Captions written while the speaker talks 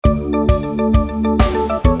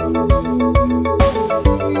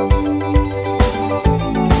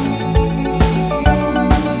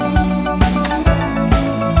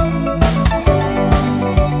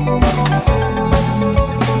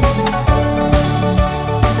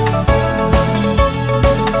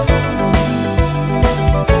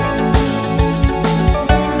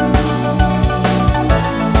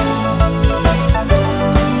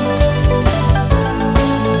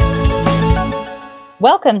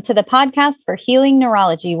Welcome to the podcast for Healing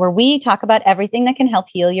Neurology, where we talk about everything that can help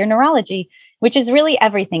heal your neurology, which is really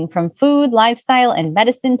everything from food, lifestyle, and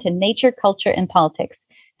medicine to nature, culture, and politics.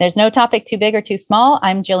 There's no topic too big or too small.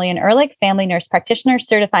 I'm Jillian Ehrlich, family nurse practitioner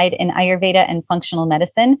certified in Ayurveda and functional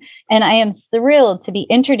medicine. And I am thrilled to be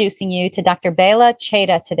introducing you to Dr. Bela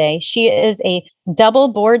Chheda today. She is a double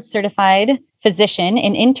board certified physician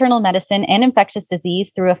in internal medicine and infectious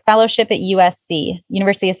disease through a fellowship at USC,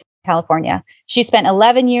 University of California. She spent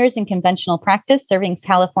 11 years in conventional practice serving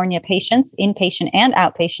California patients, inpatient and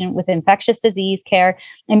outpatient, with infectious disease care,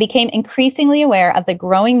 and became increasingly aware of the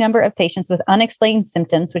growing number of patients with unexplained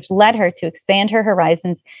symptoms, which led her to expand her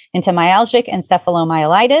horizons into myalgic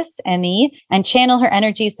encephalomyelitis, ME, and channel her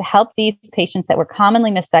energies to help these patients that were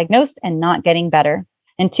commonly misdiagnosed and not getting better.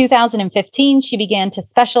 In 2015, she began to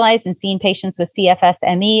specialize in seeing patients with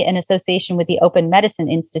CFS-ME in association with the Open Medicine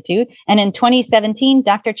Institute. And in 2017,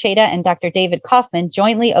 Dr. Chheda and Dr. David Kaufman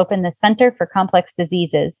jointly opened the Center for Complex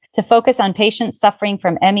Diseases to focus on patients suffering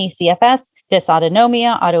from ME-CFS,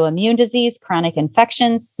 dysautonomia, autoimmune disease, chronic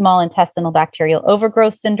infections, small intestinal bacterial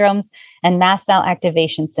overgrowth syndromes, and mast cell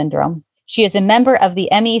activation syndrome. She is a member of the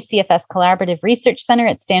ME-CFS Collaborative Research Center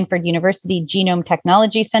at Stanford University Genome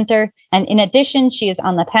Technology Center. And in addition, she is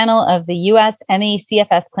on the panel of the U.S.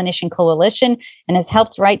 ME-CFS Clinician Coalition and has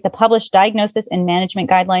helped write the published diagnosis and management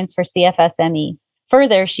guidelines for CFS-ME.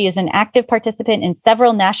 Further, she is an active participant in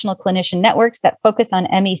several national clinician networks that focus on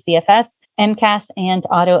ME-CFS, MCAS, and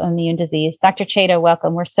autoimmune disease. Dr. Chheda,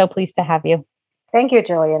 welcome. We're so pleased to have you. Thank you,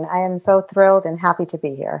 Jillian. I am so thrilled and happy to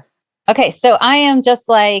be here. Okay, so I am just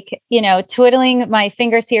twiddling my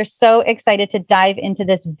fingers here, so excited to dive into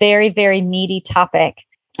this very, very meaty topic.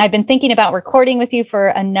 I've been thinking about recording with you for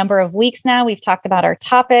a number of weeks now. We've talked about our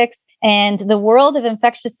topics and the world of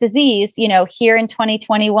infectious disease, here in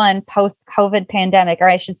 2021, post-COVID pandemic, or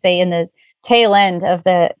I should say in the tail end of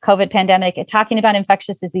the COVID pandemic, talking about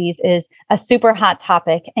infectious disease is a super hot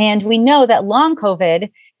topic. And we know that long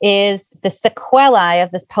COVID is the sequelae of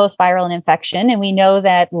this post-viral infection. And we know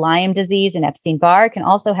that Lyme disease and Epstein-Barr can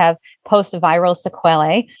also have post-viral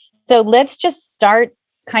sequelae. So let's just start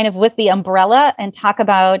kind of with the umbrella and talk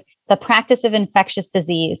about the practice of infectious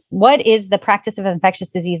disease. What is the practice of infectious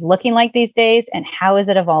disease looking like these days, and how is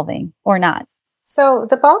it evolving or not? So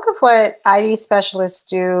the bulk of what ID specialists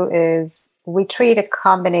do is we treat a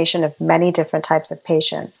combination of many different types of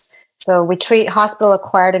patients. So we treat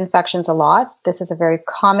hospital-acquired infections a lot. This is a very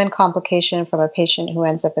common complication from a patient who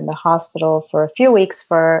ends up in the hospital for a few weeks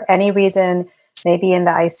for any reason, maybe in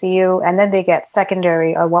the ICU, and then they get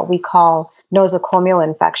secondary or what we call nosocomial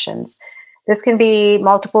infections. This can be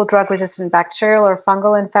multiple drug-resistant bacterial or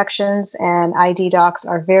fungal infections, and ID docs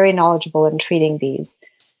are very knowledgeable in treating these.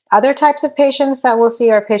 Other types of patients that we'll see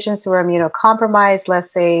are patients who are immunocompromised,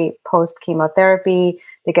 let's say post-chemotherapy.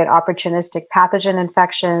 They get opportunistic pathogen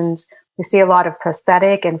infections. We see a lot of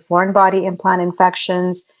prosthetic and foreign body implant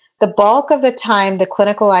infections. The bulk of the time the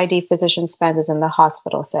clinical ID physician spends is in the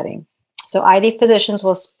hospital setting. So ID physicians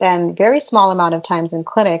will spend very small amount of times in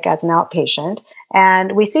clinic as an outpatient.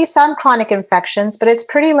 And we see some chronic infections, but it's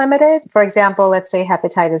pretty limited. For example, let's say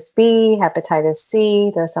hepatitis B, hepatitis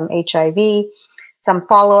C, there's some HIV, some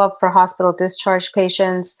follow-up for hospital discharge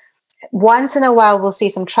patients. Once in a while, we'll see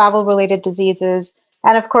some travel-related diseases.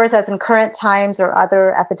 And of course, as in current times or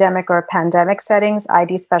other epidemic or pandemic settings,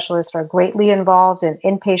 ID specialists are greatly involved in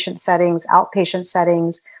inpatient settings, outpatient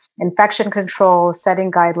settings, infection control,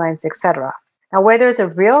 setting guidelines, etc. Now, where there's a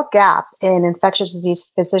real gap in infectious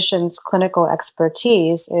disease physicians' clinical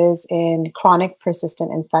expertise is in chronic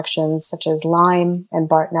persistent infections such as Lyme and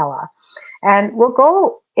Bartonella. And we'll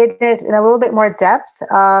go in it in a little bit more depth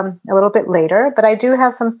a little bit later, but I do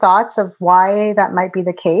have some thoughts of why that might be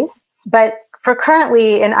the case. But for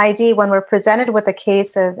currently in ID, when we're presented with a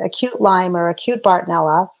case of acute Lyme or acute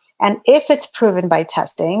Bartonella, and if it's proven by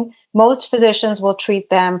testing, most physicians will treat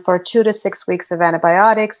them for 2 to 6 weeks of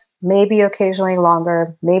antibiotics, maybe occasionally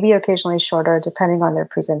longer, maybe occasionally shorter, depending on their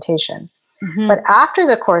presentation. Mm-hmm. But after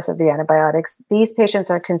the course of the antibiotics, these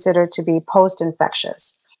patients are considered to be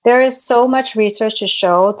post-infectious. There is so much research to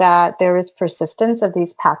show that there is persistence of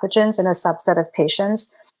these pathogens in a subset of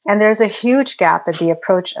patients, and there's a huge gap in the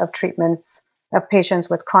approach of treatments of patients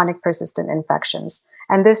with chronic persistent infections.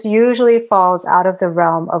 And this usually falls out of the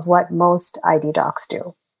realm of what most ID docs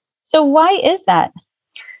do. So why is that?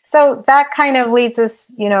 So that kind of leads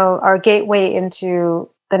us, our gateway into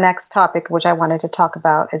the next topic, which I wanted to talk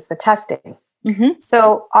about, is the testing. Mm-hmm.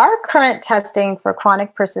 So our current testing for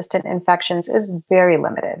chronic persistent infections is very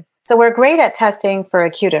limited. So we're great at testing for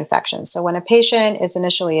acute infections. So when a patient is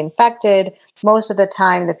initially infected, most of the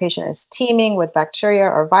time the patient is teeming with bacteria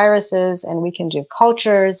or viruses, and we can do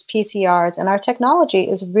cultures, PCRs, and our technology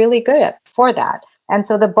is really good for that. And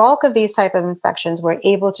so the bulk of these type of infections we're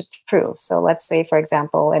able to prove. So let's say, for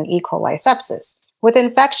example, an E. coli sepsis. With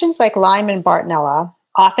infections like Lyme and Bartonella,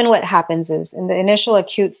 often what happens is in the initial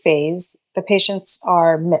acute phase, the patients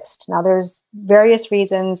are missed. Now, there's various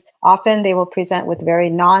reasons. Often they will present with very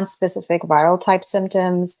non-specific viral type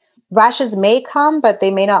symptoms. Rashes may come, but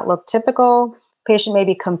they may not look typical. Patient may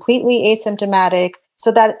be completely asymptomatic.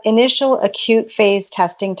 So that initial acute phase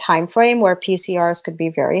testing timeframe where PCRs could be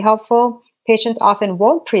very helpful, patients often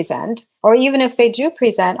won't present, or even if they do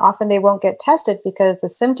present, often they won't get tested because the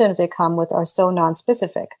symptoms they come with are so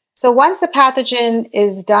nonspecific. So once the pathogen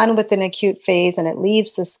is done with an acute phase and it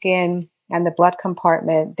leaves the skin and the blood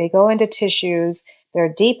compartment, they go into tissues,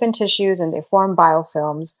 they're deep in tissues and they form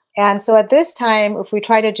biofilms. And so at this time, if we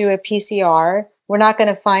try to do a PCR, we're not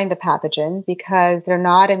going to find the pathogen because they're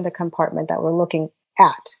not in the compartment that we're looking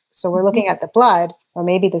at. So we're looking at the blood or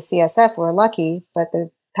maybe the CSF, we're lucky, but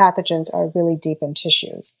the pathogens are really deep in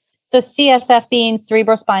tissues. So CSF being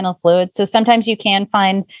cerebrospinal fluid. So sometimes you can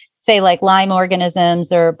find, say, like Lyme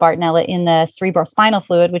organisms or Bartonella in the cerebrospinal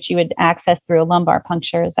fluid, which you would access through a lumbar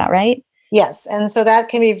puncture. Is that right? Yes. And so that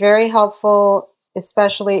can be very helpful,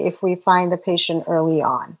 especially if we find the patient early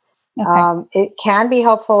on. Okay. It can be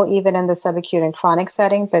helpful even in the subacute and chronic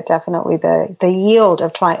setting, but definitely the yield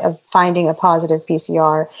of finding a positive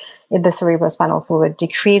PCR in the cerebrospinal fluid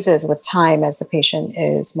decreases with time as the patient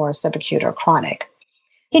is more subacute or chronic.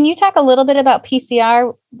 Can you talk a little bit about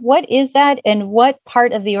PCR? What is that and what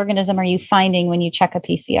part of the organism are you finding when you check a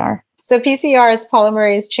PCR? So PCR is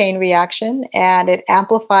polymerase chain reaction, and it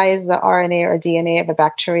amplifies the RNA or DNA of a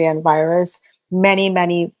bacteria and virus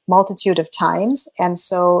many multitude of times. And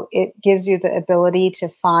so it gives you the ability to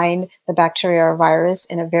find the bacteria or virus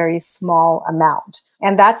in a very small amount.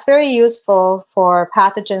 And that's very useful for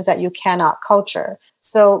pathogens that you cannot culture.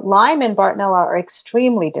 So Lyme and Bartonella are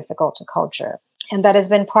extremely difficult to culture. And that has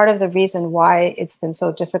been part of the reason why it's been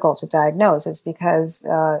so difficult to diagnose, is because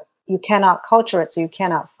you cannot culture it, so you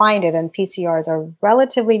cannot find it. And PCRs are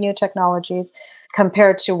relatively new technologies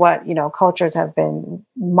compared to what, cultures have been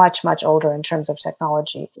much older in terms of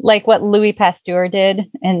technology. Like what Louis Pasteur did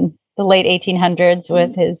in the late 1800s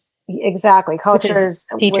with his... Exactly. Cultures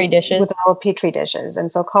with Petri dishes. With all Petri dishes.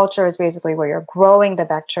 And so culture is basically where you're growing the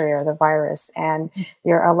bacteria or the virus and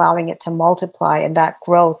you're allowing it to multiply, and that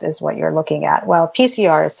growth is what you're looking at. Well,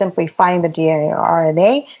 PCR is simply finding the DNA or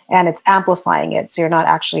RNA and it's amplifying it. So you're not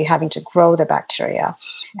actually having to grow the bacteria.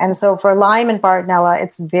 And so for Lyme and Bartonella,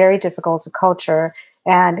 it's very difficult to culture.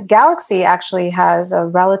 And Galaxy actually has a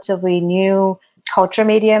relatively new culture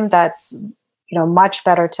medium that's much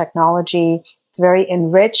better technology. It's very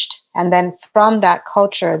enriched. And then from that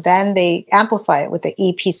culture, then they amplify it with the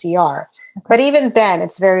ePCR. Okay. But even then,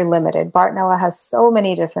 it's very limited. Bartonella has so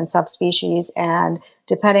many different subspecies. And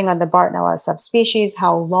depending on the Bartonella subspecies,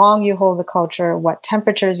 how long you hold the culture, what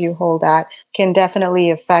temperatures you hold at, can definitely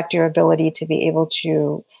affect your ability to be able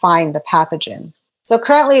to find the pathogen. So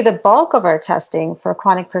currently, the bulk of our testing for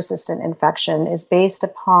chronic persistent infection is based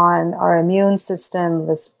upon our immune system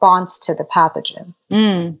response to the pathogen.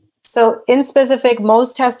 So in specific,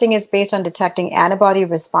 most testing is based on detecting antibody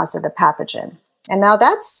response to the pathogen. And now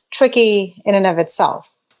that's tricky in and of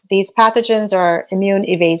itself. These pathogens are immune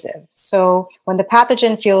evasive. So when the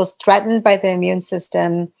pathogen feels threatened by the immune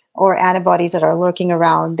system or antibodies that are lurking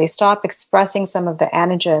around, they stop expressing some of the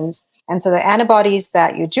antigens. And so the antibodies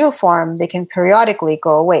that you do form, they can periodically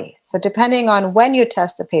go away. So depending on when you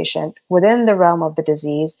test the patient within the realm of the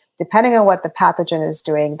disease, depending on what the pathogen is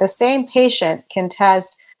doing, the same patient can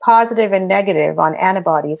test positive and negative on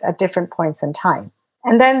antibodies at different points in time.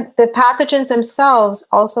 And then the pathogens themselves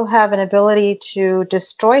also have an ability to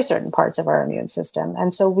destroy certain parts of our immune system.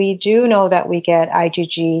 And so we do know that we get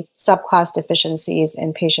IgG subclass deficiencies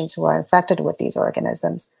in patients who are infected with these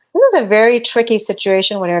organisms. This is a very tricky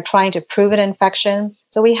situation when you're trying to prove an infection.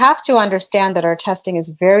 So we have to understand that our testing is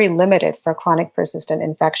very limited for chronic persistent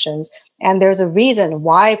infections. And there's a reason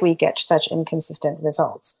why we get such inconsistent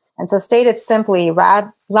results. And so stated simply,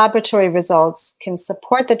 laboratory results can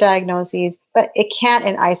support the diagnoses, but it can't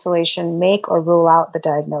in isolation make or rule out the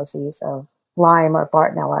diagnoses of Lyme or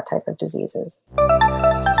Bartonella type of diseases.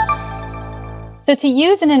 So to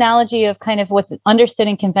use an analogy of kind of what's understood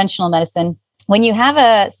in conventional medicine, when you have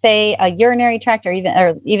a urinary tract, or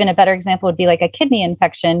even a better example would be like a kidney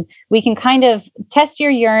infection, we can kind of test your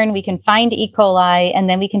urine, we can find E. coli, and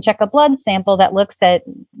then we can check a blood sample that looks at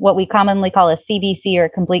what we commonly call a CBC, or a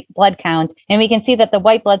complete blood count. And we can see that the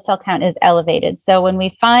white blood cell count is elevated. So when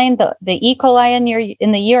we find the E. coli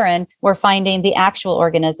in the urine, we're finding the actual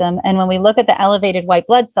organism. And when we look at the elevated white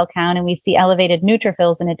blood cell count and we see elevated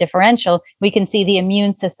neutrophils in a differential, we can see the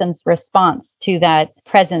immune system's response to that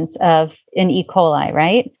presence of an E. coli,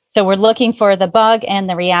 right? So we're looking for the bug and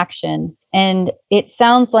the reaction. And it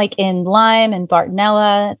sounds like in Lyme and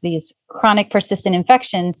Bartonella, these chronic persistent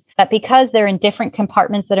infections, that because they're in different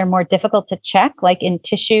compartments that are more difficult to check, like in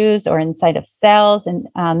tissues or inside of cells, and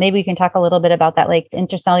maybe we can talk a little bit about that, like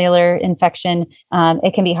intracellular infection,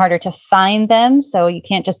 it can be harder to find them. So you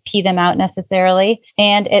can't just pee them out necessarily.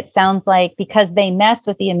 And it sounds like because they mess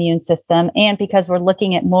with the immune system, and because we're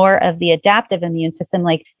looking at more of the adaptive immune system,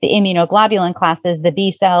 like the immunoglobulin classes, the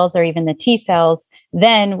B cells, or even the T cells,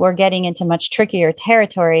 then we're getting into much trickier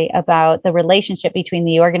territory about the relationship between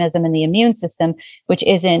the organism and the immune system, which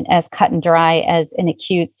isn't as cut and dry as an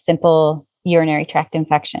acute, simple urinary tract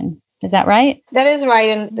infection. Is that right? That is right.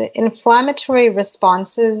 And the inflammatory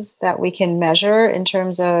responses that we can measure in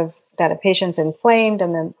terms of that a patient's inflamed,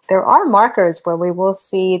 and then there are markers where we will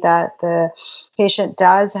see that the patient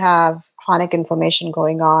does have chronic inflammation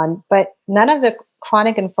going on, but none of the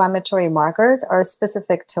chronic inflammatory markers are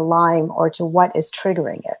specific to Lyme or to what is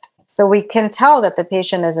triggering it. So we can tell that the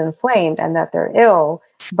patient is inflamed and that they're ill,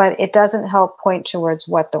 but it doesn't help point towards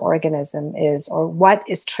what the organism is or what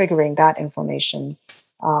is triggering that inflammation,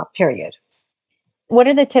 period. What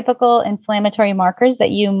are the typical inflammatory markers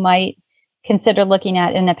that you might consider looking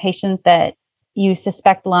at in a patient that you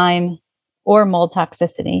suspect Lyme or mold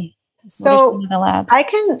toxicity? So I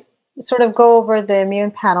can sort of go over the immune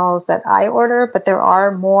panels that I order, but there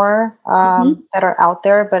are more that are out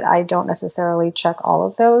there, but I don't necessarily check all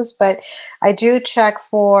of those. But I do check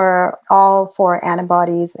for all 4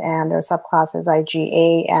 antibodies and their subclasses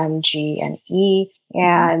IgA, M, G, and E.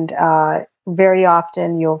 And very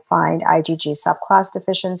often you'll find IgG subclass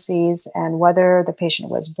deficiencies, and whether the patient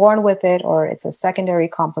was born with it or it's a secondary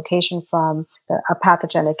complication from a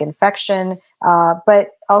pathogenic infection. But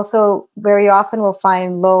also very often we'll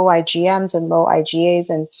find low IgMs and low IgAs,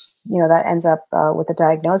 and that ends up with the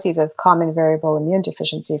diagnoses of common variable immune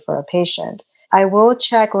deficiency for a patient. I will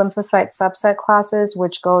check lymphocyte subset classes,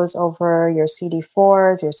 which goes over your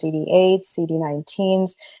CD4s, your CD8s,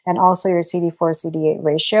 CD19s, and also your CD4, CD8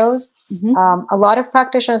 ratios. A lot of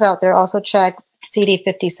practitioners out there also check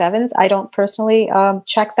CD57s. I don't personally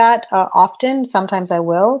check that often. Sometimes I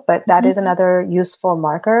will, but that is another useful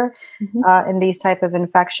marker in these type of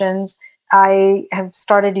infections. I have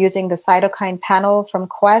started using the cytokine panel from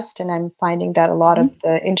Quest, and I'm finding that a lot of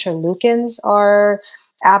the interleukins are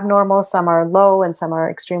abnormal. Some are low and some are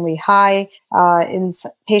extremely high. In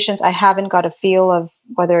patients, I haven't got a feel of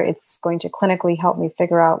whether it's going to clinically help me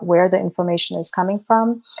figure out where the inflammation is coming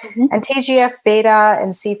from. And TGF-beta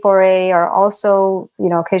and C4a are also,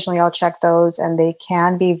 occasionally I'll check those, and they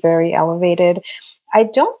can be very elevated. I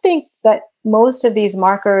don't think that most of these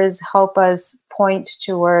markers help us point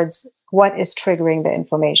towards what is triggering the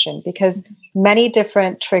inflammation, because many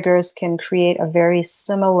different triggers can create a very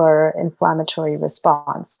similar inflammatory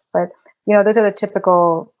response. But, those are the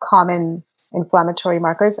typical common inflammatory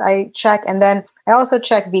markers I check. And then I also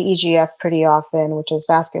check VEGF pretty often, which is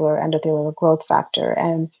vascular endothelial growth factor.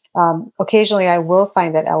 And occasionally I will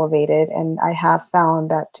find that elevated, and I have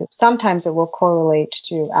found that sometimes it will correlate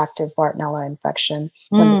to active Bartonella infection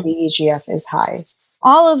when the VEGF is high.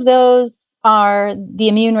 All of those are the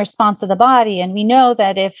immune response of the body. And we know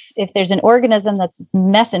that if there's an organism that's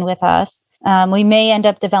messing with us, we may end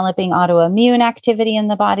up developing autoimmune activity in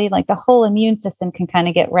the body. Like the whole immune system can kind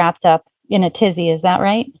of get wrapped up in a tizzy. Is that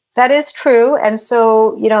right? That is true. And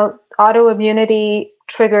so, autoimmunity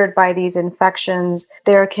triggered by these infections,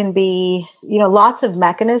 there can be, lots of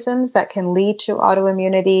mechanisms that can lead to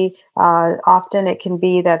autoimmunity. Often it can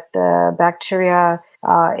be that the bacteria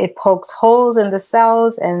it pokes holes in the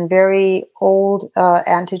cells, and very old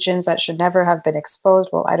antigens that should never have been exposed.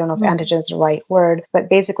 Well, I don't know if antigen is the right word, but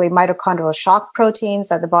basically mitochondrial shock proteins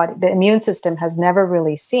that the immune system has never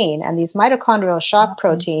really seen. And these mitochondrial shock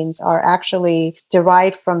proteins are actually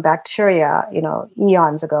derived from bacteria,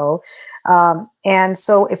 eons ago. And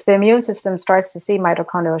so if the immune system starts to see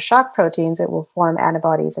mitochondrial shock proteins, it will form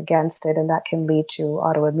antibodies against it, and that can lead to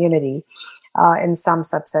autoimmunity in some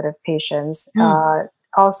subset of patients.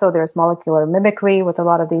 Also, there's molecular mimicry with a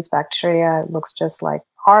lot of these bacteria. It looks just like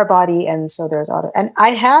our body, and so there's and I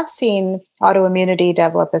have seen autoimmunity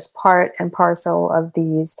develop as part and parcel of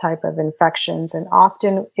these type of infections, and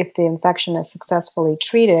often if the infection is successfully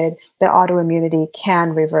treated, the autoimmunity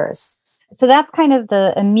can reverse. So that's kind of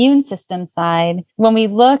the immune system side. When we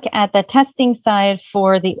look at the testing side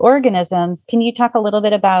for the organisms, can you talk a little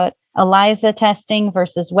bit about ELISA testing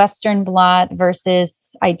versus Western blot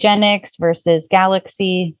versus IGeneX versus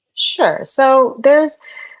Galaxy? Sure. So there's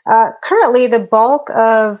currently the bulk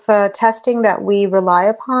of testing that we rely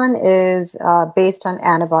upon is based on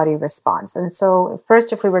antibody response. And so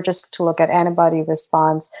first, if we were just to look at antibody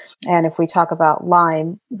response, and if we talk about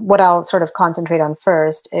Lyme, what I'll sort of concentrate on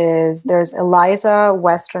first is there's ELISA,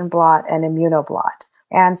 Western blot, and immunoblot.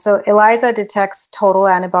 And so ELISA detects total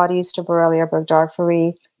antibodies to Borrelia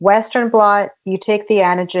burgdorferi. Western blot, you take the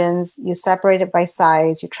antigens, you separate it by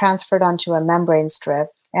size, you transfer it onto a membrane strip.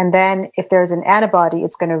 And then if there's an antibody,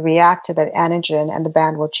 it's going to react to that antigen and the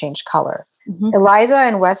band will change color. Mm-hmm. ELISA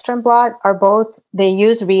and Western blot are both, they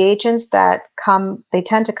use reagents that they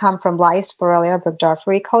tend to come from lice Borrelia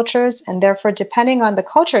burgdorferi cultures. And therefore, depending on the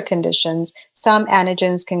culture conditions, some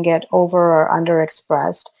antigens can get over or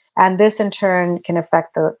underexpressed. And this in turn can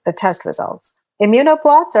affect the test results.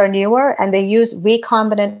 Immunoblots are newer and they use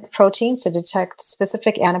recombinant proteins to detect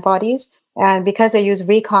specific antibodies. And because they use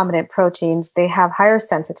recombinant proteins, they have higher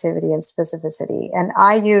sensitivity and specificity. And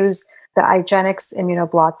I use the IGeneX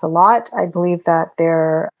immunoblots a lot. I believe that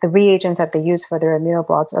the reagents that they use for their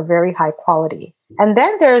immunoblots are very high quality. And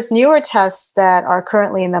then there's newer tests that are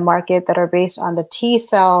currently in the market that are based on the T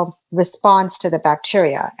cell response to the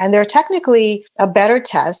bacteria. And they're technically a better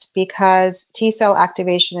test because T cell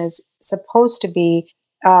activation is supposed to be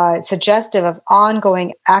suggestive of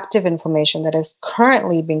ongoing active inflammation that is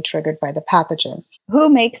currently being triggered by the pathogen. Who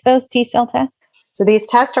makes those T cell tests? So these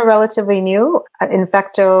tests are relatively new.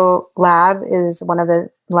 Infecto Lab is one of the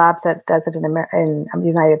labs that does it in the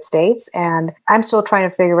United States. And I'm still trying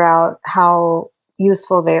to figure out how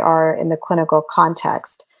useful they are in the clinical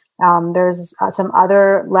context. There's some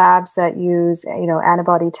other labs that use,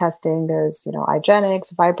 antibody testing. There's,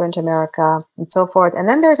 IGeneX, Vibrant America, and so forth. And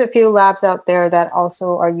then there's a few labs out there that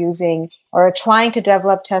also are using or are trying to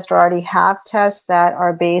develop tests or already have tests that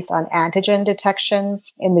are based on antigen detection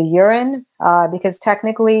in the urine, because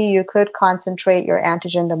technically you could concentrate your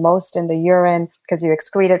antigen the most in the urine because you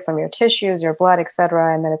excrete it from your tissues, your blood,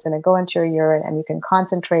 etc., and then it's going to go into your urine and you can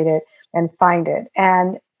concentrate it and find it.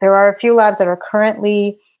 And there are a few labs that are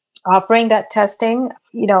currently offering that testing.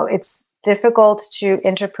 It's difficult to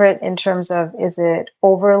interpret in terms of, is it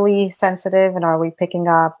overly sensitive and are we picking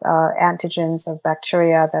up antigens of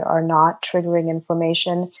bacteria that are not triggering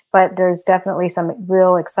inflammation? But there's definitely some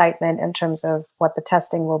real excitement in terms of what the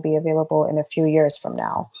testing will be available in a few years from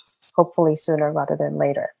now, hopefully sooner rather than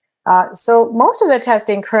later. So most of the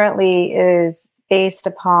testing currently is based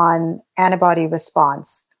upon antibody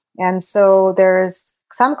response. And so there's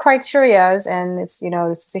some criterias, and it's,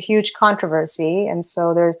 this is a huge controversy. And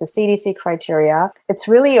so there's the CDC criteria. It's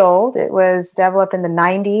really old. It was developed in the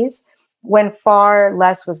 90s when far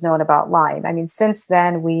less was known about Lyme. I mean, since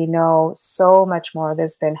then, we know so much more.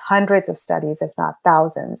 There's been hundreds of studies, if not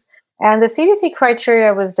thousands. And the CDC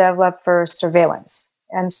criteria was developed for surveillance.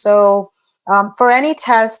 And so for any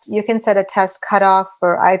test, you can set a test cutoff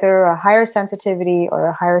for either a higher sensitivity or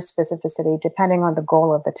a higher specificity, depending on the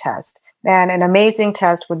goal of the test. And an amazing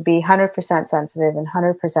test would be 100% sensitive and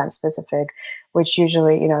 100% specific, which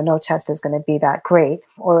usually, no test is going to be that great,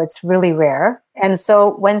 or it's really rare. And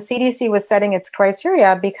so when CDC was setting its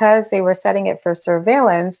criteria, because they were setting it for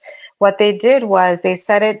surveillance, what they did was they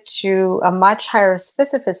set it to a much higher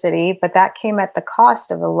specificity, but that came at the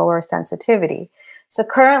cost of a lower sensitivity. So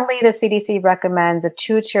currently, the CDC recommends a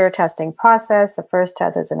 2-tier testing process. The first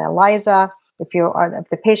test is an ELISA. If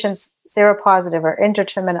the patient's seropositive or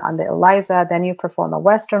indeterminate on the ELISA, then you perform a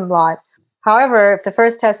Western blot. However, if the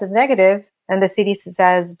first test is negative, then the CDC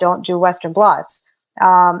says don't do Western blots.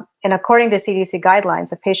 And according to CDC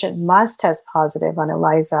guidelines, a patient must test positive on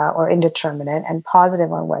ELISA or indeterminate and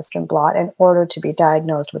positive on Western blot in order to be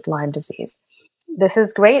diagnosed with Lyme disease. This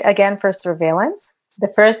is great, again, for surveillance. The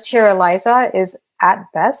first tier ELISA is at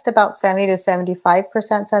best about 70 to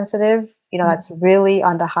 75% sensitive. That's really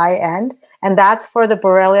on the high end. And that's for the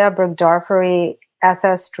Borrelia burgdorferi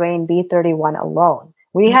SS strain B31 alone.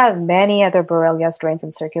 We have many other Borrelia strains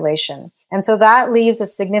in circulation. And so that leaves a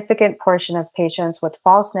significant portion of patients with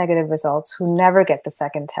false negative results who never get the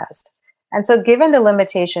second test. And so given the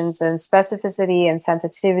limitations in specificity and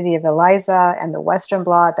sensitivity of ELISA and the Western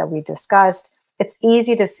blot that we discussed, it's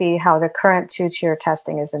easy to see how the current two-tier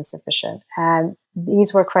testing is insufficient. And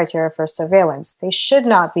these were criteria for surveillance. They should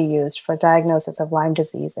not be used for diagnosis of Lyme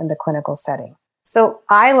disease in the clinical setting. So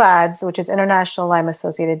ILADS, which is International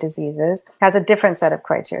Lyme-Associated Diseases, has a different set of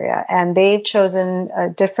criteria, and they've chosen a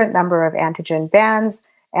different number of antigen bands,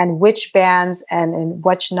 and which bands and in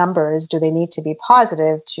which numbers do they need to be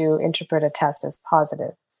positive to interpret a test as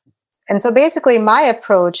positive. And so basically my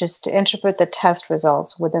approach is to interpret the test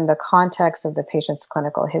results within the context of the patient's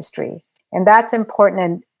clinical history. And that's important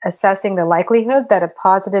in assessing the likelihood that a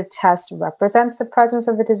positive test represents the presence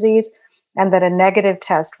of the disease and that a negative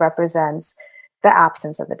test represents the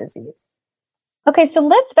absence of the disease. Okay, so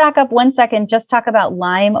let's back up one second, just talk about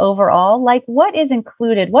Lyme overall. Like, what is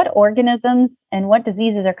included? What organisms and what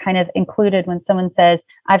diseases are kind of included when someone says,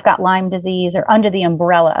 I've got Lyme disease, or under the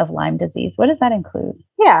umbrella of Lyme disease? What does that include?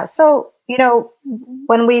 Yeah, so,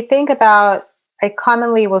 when we think about, I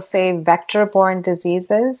commonly will say vector-borne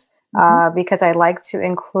diseases, because I like to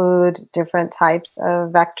include different types of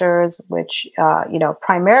vectors, which,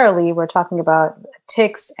 primarily we're talking about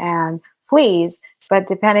ticks and fleas. But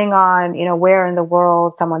depending on, where in the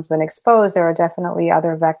world someone's been exposed, there are definitely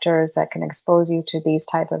other vectors that can expose you to these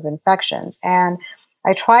type of infections. And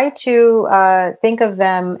I try to think of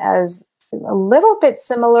them as a little bit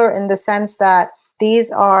similar in the sense that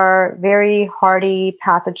these are very hardy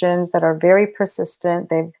pathogens that are very persistent.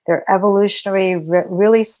 They're evolutionary,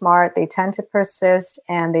 really smart. They tend to persist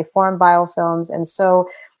and they form biofilms. And so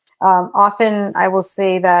often I will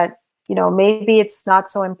say that maybe it's not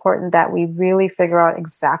so important that we really figure out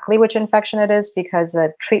exactly which infection it is, because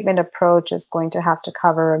the treatment approach is going to have to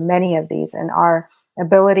cover many of these, and our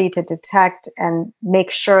ability to detect and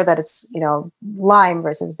make sure that it's, Lyme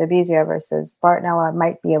versus Babesia versus Bartonella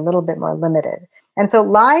might be a little bit more limited. And so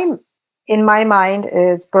Lyme, in my mind,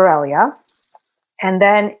 is Borrelia. And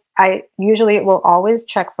then I usually will always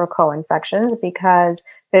check for co-infections, because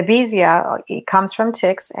Babesia, it comes from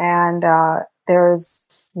ticks, and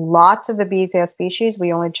there's lots of Babesia species.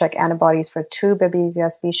 We only check antibodies for 2 Babesia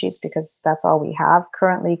species because that's all we have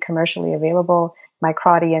currently commercially available,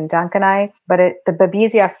 Microti and Duncani. But the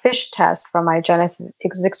Babesia fish test from iGenesis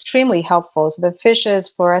is extremely helpful. So the fish is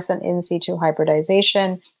fluorescent in situ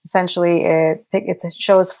hybridization. Essentially, it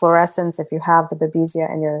shows fluorescence if you have the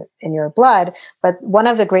Babesia in your blood. But one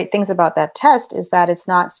of the great things about that test is that it's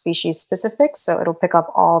not species specific, so it'll pick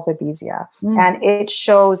up all Babesia, and it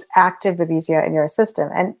shows active Babesia in your system.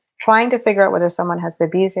 And trying to figure out whether someone has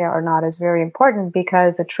Babesia or not is very important,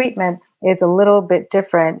 because the treatment is a little bit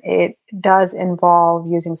different. It does involve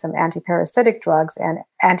using some antiparasitic drugs, and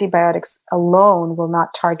antibiotics alone will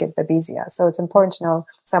not target Babesia. So it's important to know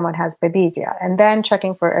someone has Babesia. And then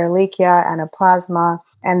checking for Ehrlichia, Anaplasma,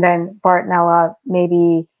 and then Bartonella,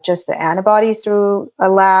 maybe just the antibodies through a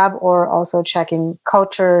lab, or also checking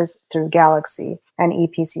cultures through Galaxy and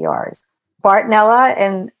ePCRs. Bartonella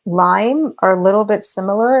and Lyme are a little bit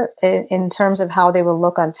similar in terms of how they will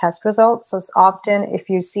look on test results. So it's often if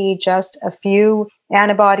you see just a few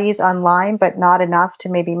antibodies on Lyme, but not enough to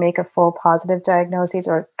maybe make a full positive diagnosis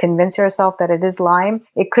or convince yourself that it is Lyme,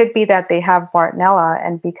 it could be that they have Bartonella,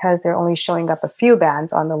 and because they're only showing up a few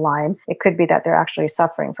bands on the Lyme, it could be that they're actually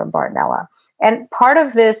suffering from Bartonella. And part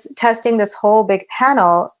of this, testing this whole big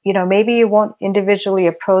panel, maybe you won't individually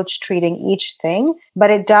approach treating each thing,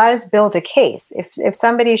 but it does build a case. If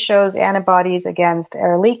somebody shows antibodies against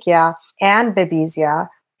Ehrlichia and Babesia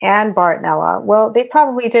and Bartonella, well, they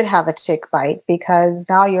probably did have a tick bite, because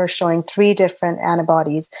now you're showing 3 different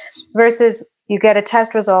antibodies, versus you get a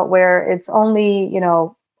test result where it's only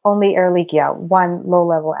Ehrlichia, 1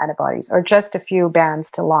 low-level antibodies, or just a few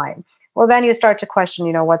bands to Lyme. Well, then you start to question,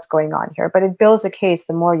 what's going on here. But it builds a case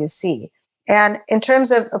the more you see. And in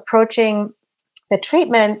terms of approaching the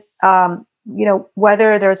treatment,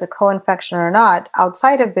 whether there's a co-infection or not,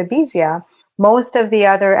 outside of Babesia, most of the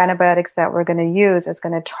other antibiotics that we're going to use is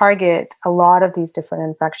going to target a lot of these different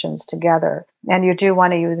infections together. And you do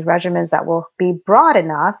want to use regimens that will be broad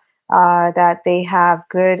enough that they have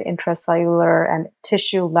good intracellular and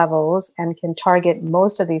tissue levels and can target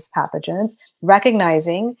most of these pathogens,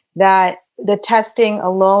 recognizing that the testing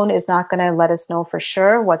alone is not going to let us know for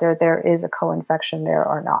sure whether there is a co-infection there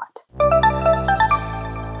or not.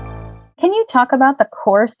 Can you talk about the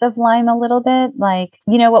course of Lyme a little bit? Like,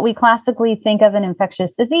 what we classically think of an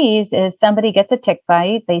infectious disease is somebody gets a tick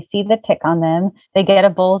bite, they see the tick on them, they get a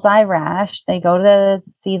bullseye rash, they go to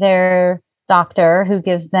see their doctor who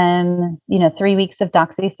gives them, 3 weeks of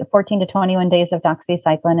 14 to 21 days of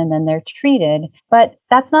doxycycline, and then they're treated. But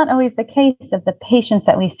that's not always the case of the patients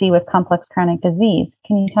that we see with complex chronic disease.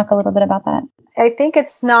 Can you talk a little bit about that? I think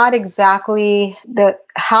it's not exactly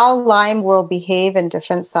how Lyme will behave in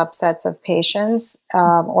different subsets of patients,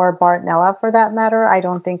 or Bartonella for that matter. I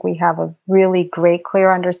don't think we have a really great,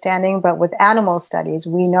 clear understanding. But with animal studies,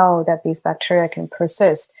 we know that these bacteria can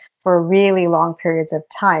persist for really long periods of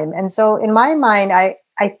time. And so in my mind,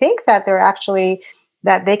 I think that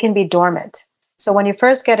that they can be dormant. So when you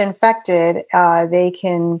first get infected, they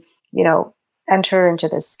can, enter into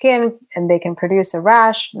the skin and they can produce a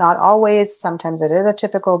rash. Not always. Sometimes it is a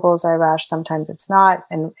typical bullseye rash. Sometimes it's not.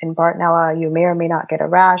 And in Bartonella, you may or may not get a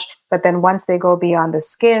rash. But then once they go beyond the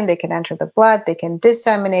skin, they can enter the blood. They can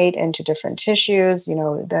disseminate into different tissues.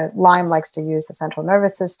 The Lyme likes to use the central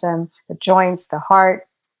nervous system, the joints, the heart.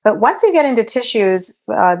 But once you get into tissues,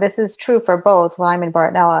 this is true for both Lyme and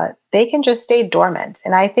Bartonella, they can just stay dormant.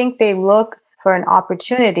 And I think they look for an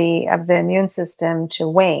opportunity of the immune system to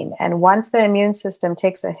wane. And once the immune system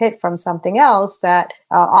takes a hit from something else, that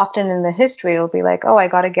often in the history, it'll be like, oh, I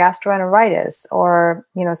got a gastroenteritis or,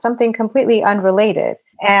 something completely unrelated.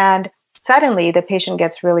 And suddenly the patient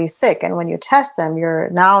gets really sick. And when you test them,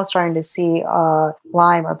 you're now starting to see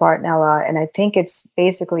Lyme or Bartonella. And I think it's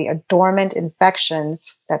basically a dormant infection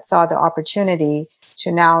that saw the opportunity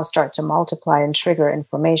to now start to multiply and trigger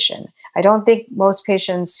inflammation. I don't think most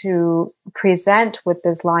patients who present with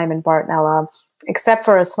this Lyme and Bartonella, except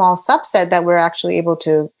for a small subset that we're actually able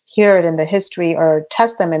to hear it in the history or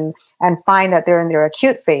test them and find that they're in their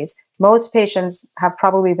acute phase, most patients have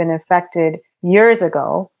probably been infected years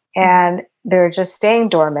ago. And they're just staying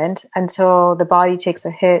dormant until the body takes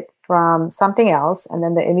a hit from something else. And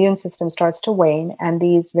then the immune system starts to wane. And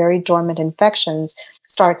these very dormant infections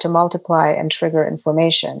start to multiply and trigger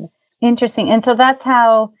inflammation. Interesting. And so that's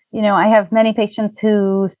how, I have many patients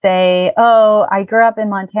who say, oh, I grew up in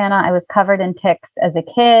Montana. I was covered in ticks as a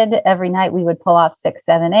kid. Every night we would pull off 6,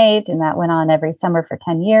 7, 8. And that went on every summer for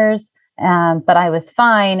 10 years. But I was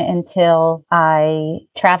fine until I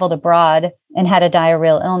traveled abroad and had a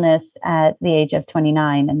diarrheal illness at the age of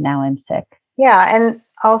 29, and now I'm sick. Yeah, and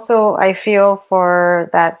also I feel for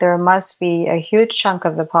that there must be a huge chunk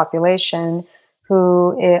of the population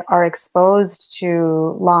who are exposed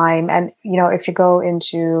to Lyme. And, if you go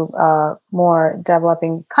into more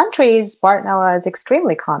developing countries, Bartonella is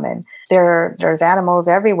extremely common. There's animals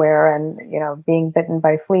everywhere, and, being bitten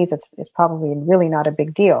by fleas is probably really not a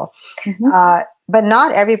big deal. Mm-hmm. But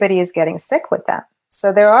not everybody is getting sick with them.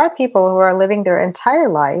 So there are people who are living their entire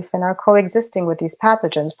life and are coexisting with these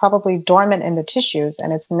pathogens, probably dormant in the tissues,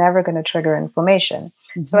 and it's never going to trigger inflammation.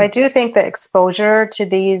 Mm-hmm. So I do think the exposure to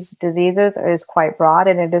these diseases is quite broad,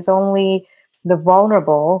 and it is only the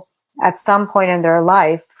vulnerable at some point in their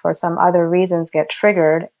life for some other reasons get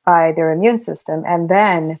triggered by their immune system, and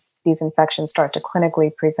then these infections start to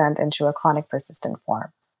clinically present into a chronic persistent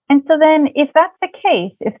form. And so then if that's the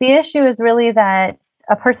case, if the issue is really that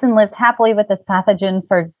a person lived happily with this pathogen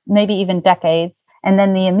for maybe even decades, and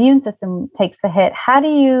then the immune system takes the hit, how do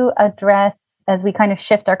you address, as we kind of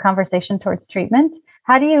shift our conversation towards treatment,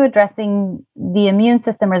 how do you addressing the immune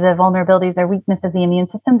system or the vulnerabilities or weakness of the immune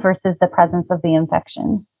system versus the presence of the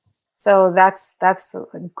infection? So that's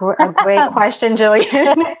a great question,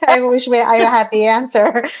 Jillian. I wish I had the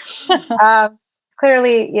answer.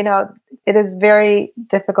 Clearly, it is very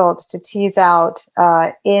difficult to tease out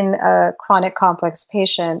in a chronic complex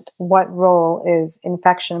patient what role is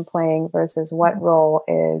infection playing versus what role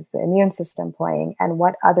is the immune system playing and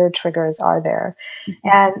what other triggers are there. Mm-hmm.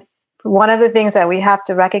 And one of the things that we have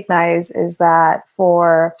to recognize is that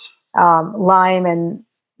for Lyme and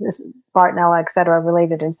Bartonella, et cetera,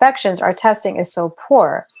 related infections, our testing is so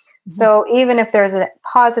poor. So even if there's a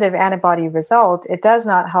positive antibody result, it does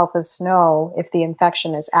not help us know if the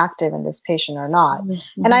infection is active in this patient or not.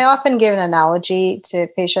 Mm-hmm. And I often give an analogy to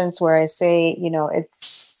patients where I say,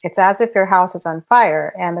 it's as if your house is on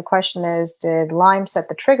fire. And the question is, did Lyme set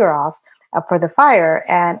the trigger off for the fire,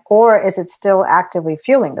 or is it still actively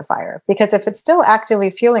fueling the fire? Because if it's still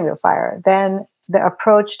actively fueling the fire, then the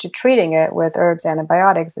approach to treating it with herbs,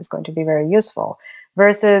 antibiotics is going to be very useful.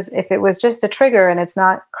 Versus if it was just the trigger and it's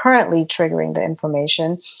not currently triggering the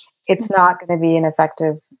inflammation, it's not going to be an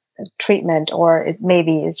effective treatment, or it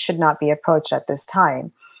should not be approached at this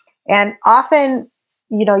time. And often,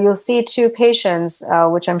 you'll see two patients,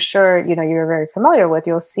 which I'm sure, you're very familiar with.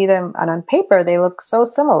 You'll see them, and on paper, they look so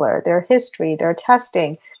similar, their history, their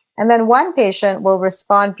testing. And then one patient will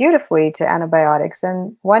respond beautifully to antibiotics,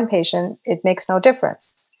 and one patient, it makes no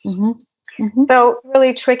difference. Mm-hmm. So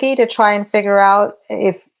really tricky to try and figure out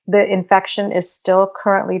if the infection is still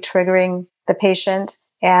currently triggering the patient.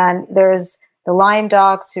 And there's the Lyme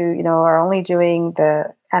docs who, are only doing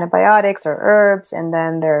the antibiotics or herbs. And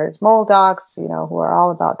then there's mold docs, who are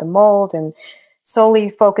all about the mold and solely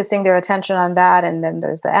focusing their attention on that. And then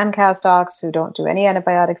there's the MCAS docs who don't do any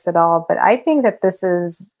antibiotics at all. But I think that this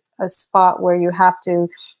is a spot where you have to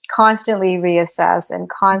constantly reassess and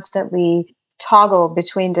constantly toggle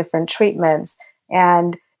between different treatments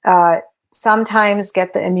and sometimes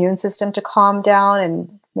get the immune system to calm down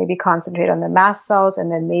and maybe concentrate on the mast cells and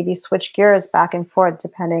then maybe switch gears back and forth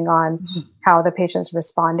depending on how the patient's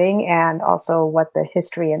responding and also what the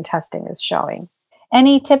history and testing is showing.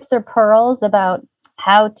 Any tips or pearls about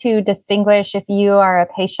how to distinguish if you are a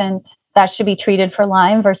patient that should be treated for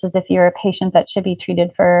Lyme versus if you're a patient that should be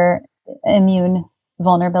treated for immune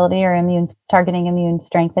vulnerability or targeting immune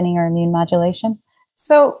strengthening or immune modulation?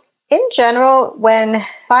 So in general,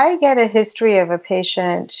 if I get a history of a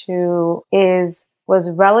patient who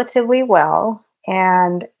was relatively well,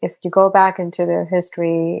 and if you go back into their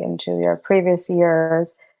history, into your previous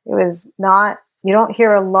years, it was not, you don't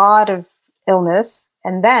hear a lot of illness,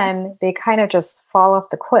 and then they kind of just fall off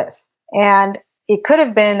the cliff. And it could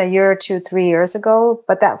have been a year or 2, 3 years ago,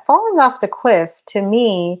 but that falling off the cliff to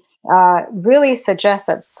me really suggests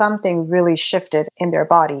that something really shifted in their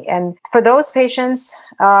body. And for those patients,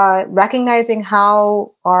 recognizing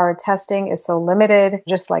how our testing is so limited,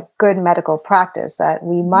 just like good medical practice, that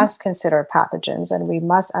we must consider pathogens and we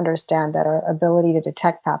must understand that our ability to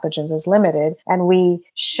detect pathogens is limited. And we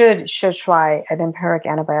should try an empiric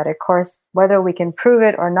antibiotic course, whether we can prove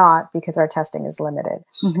it or not, because our testing is limited.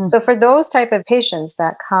 So for those type of patients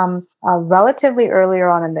that come relatively earlier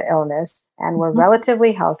on in the illness and were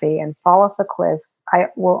relatively healthy and fall off a cliff, I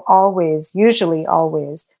will usually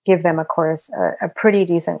always give them a pretty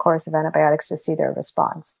decent course of antibiotics to see their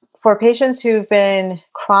response. For patients who've been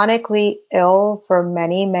chronically ill for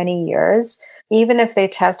many, many years, even if they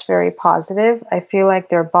test very positive, I feel like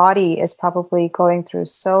their body is probably going through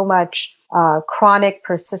so much chronic,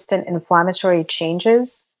 persistent inflammatory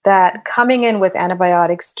changes that coming in with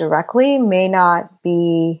antibiotics directly may not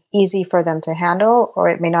be easy for them to handle, or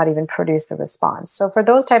it may not even produce the response. So for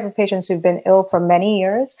those type of patients who've been ill for many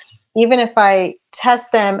years, even if I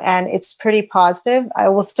test them and it's pretty positive, I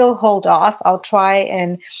will still hold off. I'll try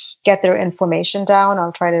and get their inflammation down.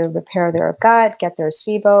 I'll try to repair their gut, get their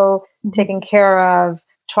SIBO taken care of,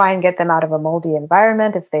 try and get them out of a moldy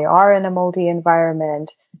environment if they are in a moldy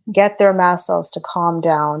environment, get their mast cells to calm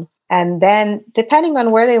down. And then depending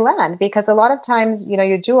on where they land, because a lot of times,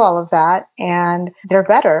 you do all of that and they're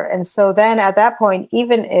better. And so then at that point,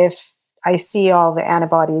 even if I see all the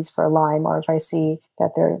antibodies for Lyme, or if I see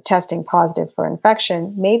that they're testing positive for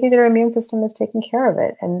infection, maybe their immune system is taking care of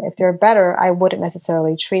it. And if they're better, I wouldn't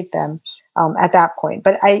necessarily treat them at that point.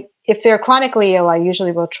 But if they're chronically ill, I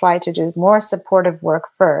usually will try to do more supportive work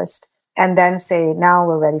first and then say, now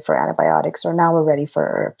we're ready for antibiotics or now we're ready for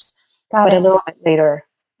herbs, but a little bit later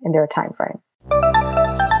in their time frame.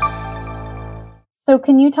 So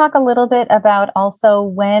can you talk a little bit about also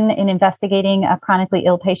when in investigating a chronically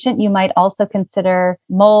ill patient, you might also consider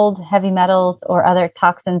mold, heavy metals, or other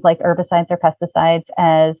toxins like herbicides or pesticides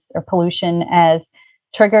or pollution as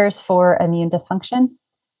triggers for immune dysfunction?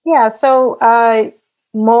 Yeah, so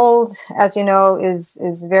mold, as you know,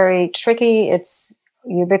 is very tricky. It's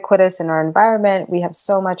ubiquitous in our environment. We have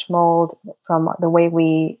so much mold from the way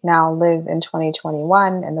we now live in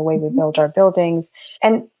 2021 and the way we build our buildings.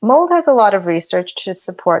 And mold has a lot of research to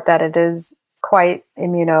support that it is quite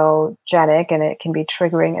immunogenic and it can be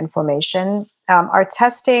triggering inflammation. Our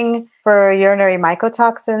testing for urinary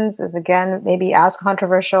mycotoxins is, again, maybe as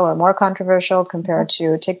controversial or more controversial compared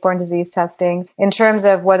to tick-borne disease testing in terms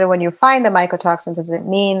of whether when you find the mycotoxin, does it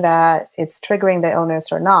mean that it's triggering the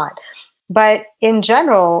illness or not? But in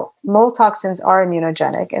general, mold toxins are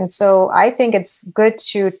immunogenic. And so I think it's good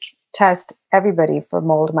to test everybody for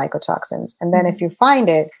mold mycotoxins. And then if you find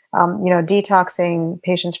it, detoxing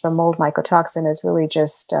patients from mold mycotoxin is really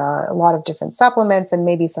just a lot of different supplements and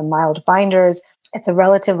maybe some mild binders. It's a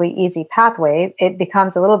relatively easy pathway. It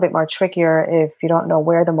becomes a little bit more trickier if you don't know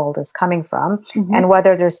where the mold is coming from and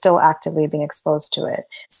whether they're still actively being exposed to it.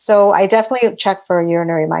 So I definitely check for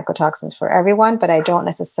urinary mycotoxins for everyone, but I don't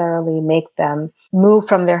necessarily make them move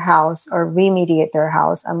from their house or remediate their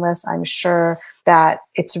house unless I'm sure that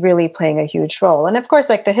it's really playing a huge role. And of course,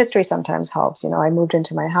 like the history sometimes helps. I moved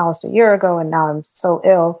into my house a year ago and now I'm so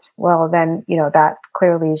ill. Well, then, that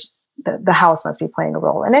clearly the house must be playing a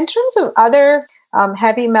role. And in terms of other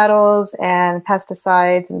heavy metals and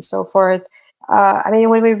pesticides and so forth, I mean,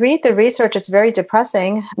 when we read the research, it's very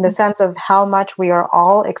depressing in the sense of how much we are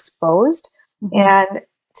all exposed. And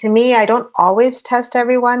to me, I don't always test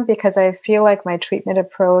everyone because I feel like my treatment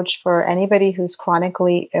approach for anybody who's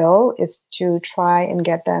chronically ill is to try and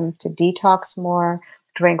get them to detox more,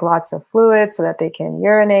 drink lots of fluids so that they can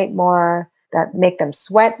urinate more, that make them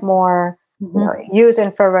sweat more, use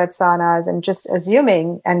infrared saunas, and just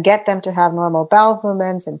assuming and get them to have normal bowel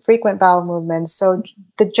movements and frequent bowel movements. So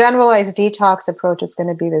the generalized detox approach is going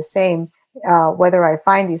to be the same whether I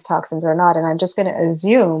find these toxins or not. And I'm just going to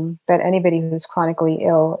assume that anybody who's chronically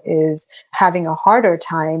ill is having a harder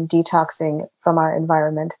time detoxing from our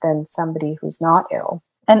environment than somebody who's not ill.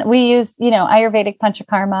 And we use, Ayurvedic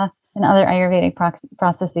Panchakarma and other Ayurvedic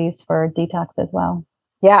processes for detox as well.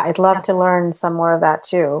 Yeah, I'd love to learn some more of that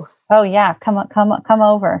too. Oh yeah, come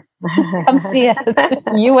over. Come see us.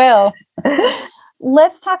 You will.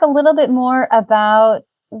 Let's talk a little bit more about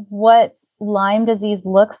what Lyme disease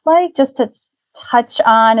looks like, just to touch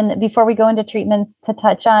on, and before we go into treatments, to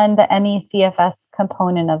touch on the ME/CFS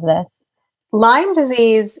component of this. Lyme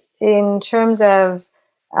disease, in terms of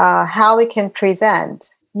how it can present,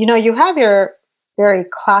 you have your very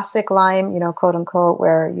classic Lyme, quote unquote,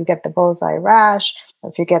 where you get the bullseye rash.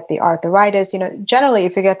 If you get the arthritis, generally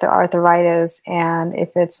if you get the arthritis and if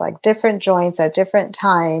it's like different joints at different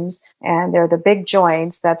times and they're the big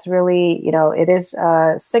joints, that's really, it is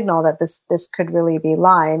a signal that this could really be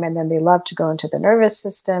Lyme. And then they love to go into the nervous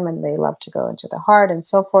system and they love to go into the heart and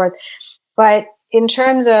so forth. But in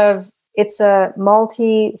terms of, it's a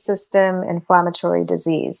multi-system inflammatory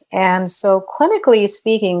disease. And so clinically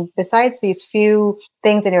speaking, besides these few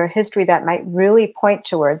things in your history that might really point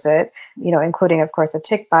towards it, including, of course, a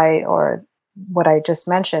tick bite or what I just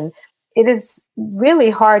mentioned, it is really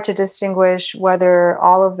hard to distinguish whether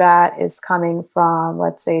all of that is coming from,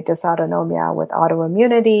 let's say, dysautonomia with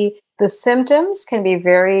autoimmunity. The symptoms can be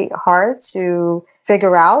very hard to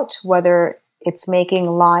figure out whether it's making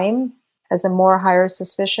Lyme as a more higher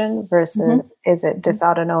suspicion versus is it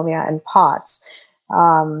dysautonomia and POTS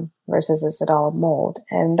versus is it all mold?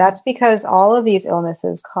 And that's because all of these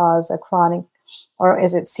illnesses cause a chronic, or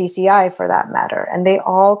is it CCI for that matter? And they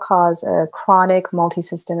all cause a chronic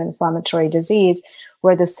multi-system inflammatory disease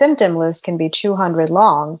where the symptom list can be 200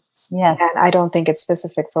 long. Yes. And I don't think it's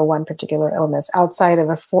specific for one particular illness outside of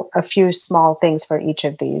a few small things for each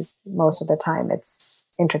of these. Most of the time it's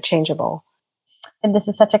interchangeable. And this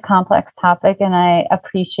is such a complex topic, and I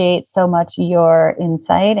appreciate so much your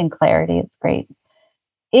insight and clarity. It's great.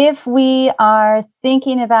 If we are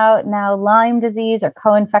thinking about now Lyme disease or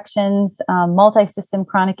co-infections, multi-system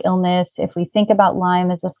chronic illness, if we think about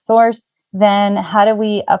Lyme as a source, then how do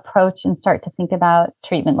we approach and start to think about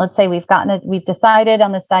treatment? Let's say we've decided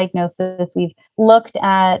on this diagnosis, we've looked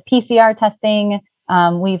at PCR testing,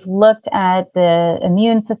 we've looked at the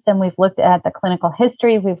immune system, we've looked at the clinical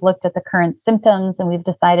history, we've looked at the current symptoms, and we've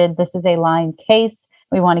decided this is a Lyme case.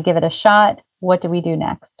 We want to give it a shot. What do we do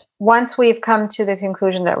next? Once we've come to the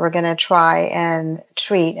conclusion that we're going to try and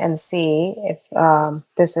treat and see if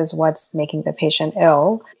this is what's making the patient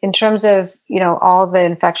ill, in terms of, all the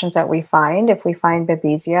infections that we find, if we find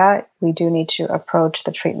Babesia, we do need to approach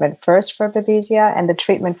the treatment first for Babesia. And the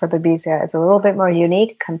treatment for Babesia is a little bit more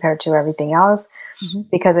unique compared to everything else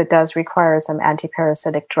because it does require some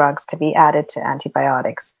antiparasitic drugs to be added to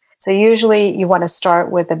antibiotics. So usually you want to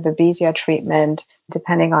start with a Babesia treatment,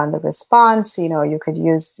 depending on the response. You could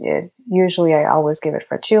use it. Usually I always give it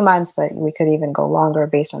for 2 months, but we could even go longer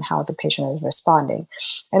based on how the patient is responding.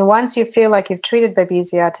 And once you feel like you've treated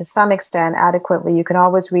Babesia to some extent adequately, you can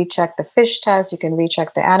always recheck the FISH test. You can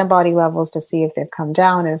recheck the antibody levels to see if they've come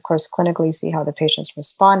down and, of course, clinically see how the patient's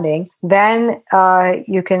responding. Then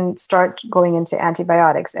you can start going into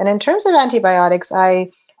antibiotics. And in terms of antibiotics,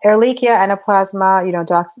 Ehrlichia, Anaplasma,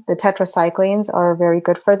 the tetracyclines are very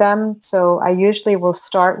good for them. So I usually will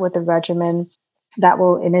start with a regimen that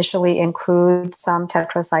will initially include some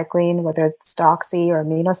tetracycline, whether it's doxy or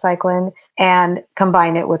minocycline, and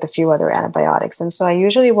combine it with a few other antibiotics. And so I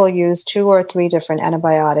usually will use 2 or 3 different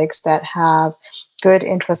antibiotics that have good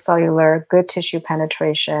intracellular, good tissue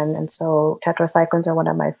penetration. And so tetracyclines are one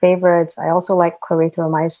of my favorites. I also like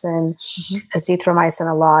clarithromycin,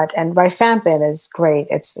 azithromycin a lot. And rifampin is great.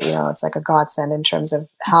 It's, it's like a godsend in terms of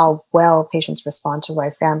how well patients respond to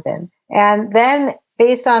rifampin. And then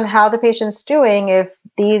based on how the patient's doing, if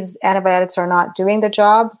these antibiotics are not doing the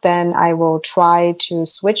job, then I will try to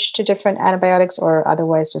switch to different antibiotics or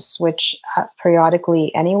otherwise just switch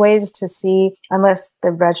periodically anyways to see, unless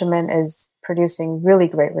the regimen is producing really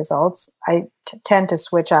great results, I tend to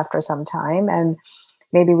switch after some time. And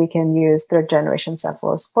maybe we can use third generation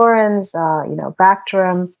cephalosporins,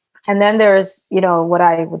 Bactrim, And then there's, what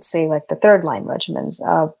I would say like the third line regimens.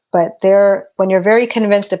 But when you're very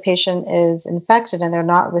convinced a patient is infected and they're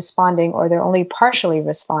not responding or they're only partially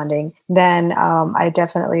responding, then I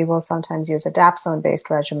definitely will sometimes use a dapsone-based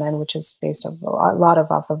regimen, which is based a lot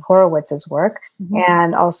off of Horowitz's work,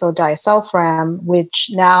 and also disulfiram, which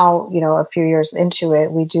now, a few years into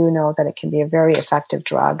it, we do know that it can be a very effective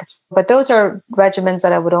drug. But those are regimens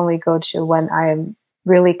that I would only go to when I'm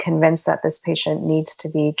really convinced that this patient needs to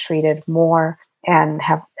be treated more and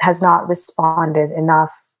has not responded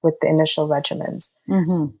enough with the initial regimens.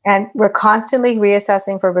 And we're constantly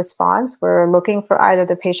reassessing for response. We're looking for either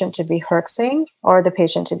the patient to be herxing or the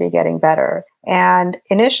patient to be getting better. And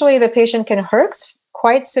initially, the patient can herx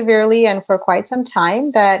quite severely and for quite some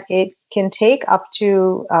time, that it can take up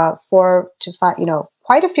to 4 to 5,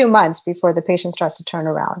 quite a few months before the patient starts to turn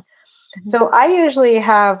around. So I usually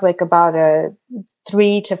have like about a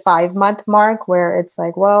 3 to 5 month mark where it's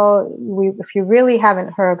like, well, if you really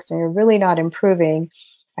haven't herxed and you're really not improving,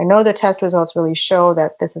 I know the test results really show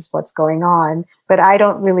that this is what's going on, but I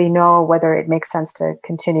don't really know whether it makes sense to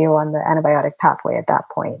continue on the antibiotic pathway at that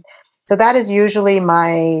point. So that is usually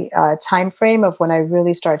my time frame of when I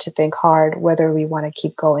really start to think hard whether we want to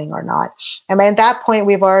keep going or not. And at that point,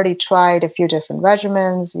 we've already tried a few different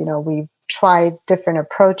regimens. We've tried different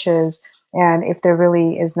approaches, and if there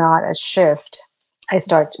really is not a shift,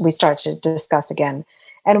 we start to discuss again.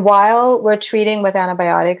 And while we're treating with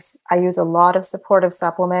antibiotics, I use a lot of supportive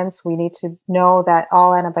supplements. We need to know that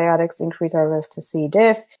all antibiotics increase our risk to C.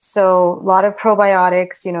 diff. So a lot of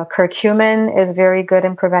probiotics, curcumin is very good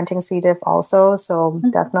in preventing C. diff also. So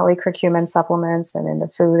definitely curcumin supplements, and in the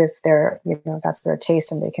food, if they're, that's their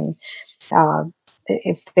taste and they can,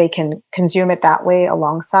 if they can consume it that way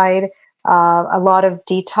alongside. A lot of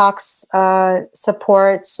detox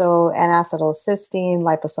support. So N-acetylcysteine,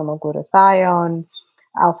 liposomal glutathione,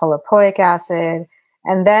 alpha-lipoic acid.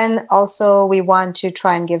 And then also we want to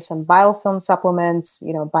try and give some biofilm supplements,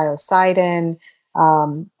 biocidin,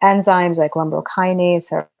 enzymes like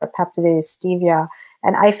lumbrokinase, serrapeptidase, stevia.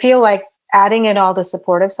 And I feel like adding in all the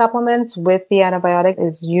supportive supplements with the antibiotics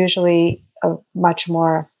is usually a much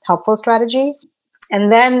more helpful strategy.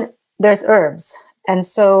 And then there's herbs. And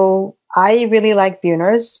so I really like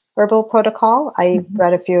Buhner's herbal protocol. I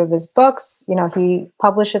read a few of his books. He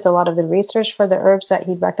publishes a lot of the research for the herbs that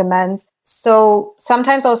he recommends. So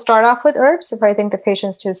sometimes I'll start off with herbs if I think the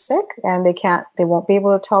patient's too sick and they won't be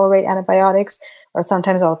able to tolerate antibiotics. Or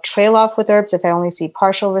sometimes I'll trail off with herbs if I only see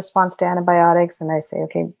partial response to antibiotics. And I say,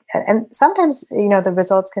 okay. And sometimes, the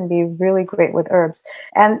results can be really great with herbs.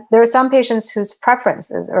 And there are some patients whose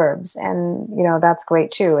preference is herbs, and, that's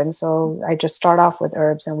great too. And so I just start off with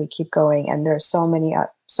herbs and we keep going. And there's so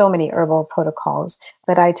many herbal protocols,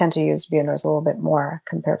 but I tend to use Buhner's a little bit more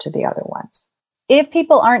compared to the other ones. If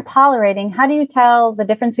people aren't tolerating, how do you tell the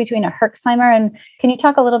difference between a Herxheimer? And can you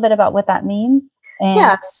talk a little bit about what that means?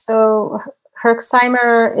 Yeah. So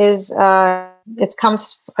Herxheimer is, it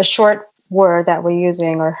comes a short word that we're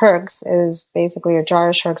using, or Herx, is basically a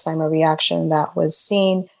Jarisch-Herxheimer reaction that was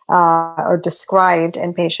seen or described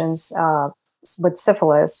in patients with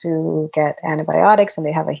syphilis who get antibiotics and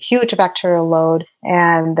they have a huge bacterial load,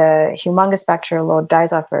 and the humongous bacterial load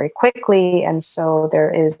dies off very quickly. And so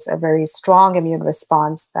there is a very strong immune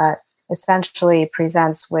response that essentially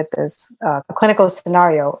presents with this clinical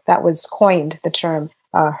scenario that was coined the term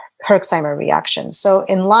Herxheimer reaction. So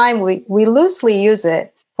in Lyme, we loosely use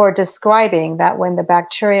it for describing that when the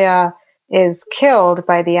bacteria is killed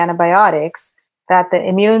by the antibiotics, that the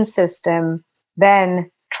immune system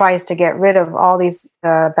then tries to get rid of all these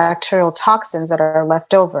bacterial toxins that are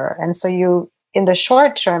left over. And so you, in the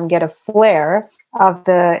short term, get a flare of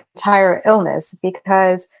the entire illness,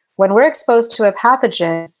 because when we're exposed to a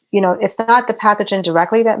pathogen, it's not the pathogen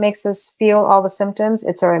directly that makes us feel all the symptoms,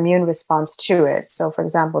 it's our immune response to it. So for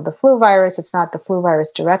example, the flu virus, it's not the flu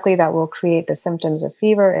virus directly that will create the symptoms of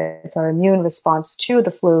fever, it's our immune response to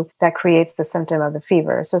the flu that creates the symptom of the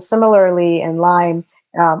fever. So similarly in Lyme,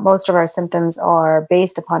 most of our symptoms are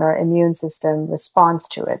based upon our immune system response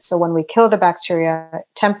to it. So when we kill the bacteria,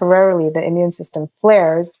 temporarily the immune system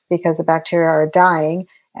flares because the bacteria are dying,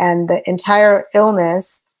 and the entire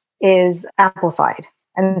illness is amplified.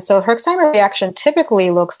 And so Herxheimer reaction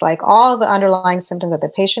typically looks like all the underlying symptoms that the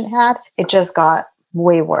patient had, it just got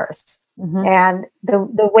way worse. And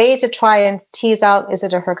the way to try and tease out, is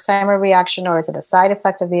it a Herxheimer reaction or is it a side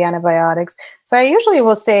effect of the antibiotics? So I usually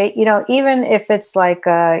will say, even if it's like,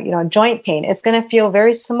 joint pain, it's going to feel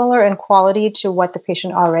very similar in quality to what the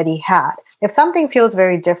patient already had. If something feels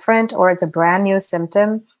very different or it's a brand new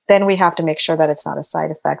symptom, then we have to make sure that it's not a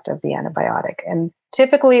side effect of the antibiotic. And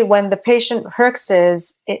typically when the patient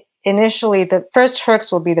herxes, initially the first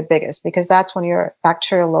herx will be the biggest because that's when your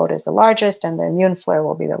bacterial load is the largest and the immune flare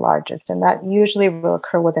will be the largest. And that usually will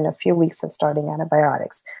occur within a few weeks of starting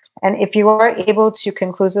antibiotics. And if you are able to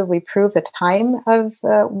conclusively prove the time of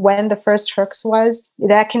when the first herx was,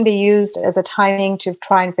 that can be used as a timing to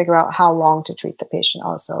try and figure out how long to treat the patient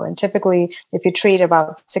also. And typically, if you treat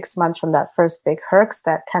about 6 months from that first big herx,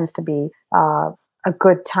 that tends to be a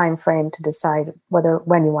good time frame to decide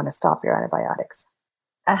when you want to stop your antibiotics.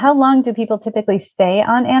 How long do people typically stay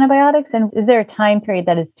on antibiotics? And is there a time period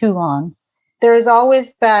that is too long? There is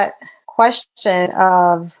always that question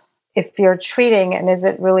of if you're treating and is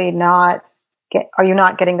it really are you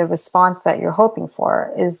not getting the response that you're hoping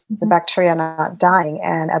for? Is the bacteria not dying?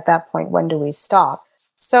 And at that point, when do we stop?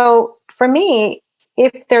 So for me,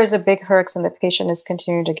 if there's a big herx and the patient is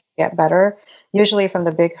continuing to get better, usually from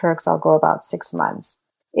the big herx, I'll go about 6 months.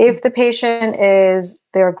 If the patient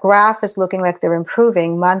their graph is looking like they're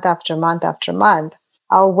improving month after month after month,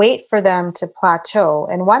 I'll wait for them to plateau.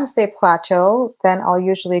 And once they plateau, then I'll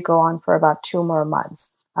usually go on for about 2 more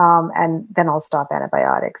months. And then I'll stop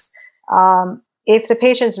antibiotics. If the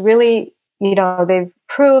patient's really, they've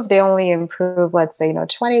proved they only improve, let's say,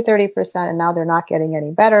 20, 30%, and now they're not getting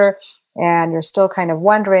any better, and you're still kind of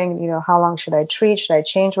wondering, how long should I treat? Should I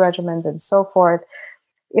change regimens and so forth?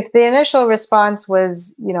 If the initial response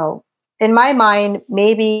was, in my mind,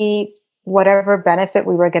 maybe whatever benefit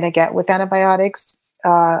we were going to get with antibiotics,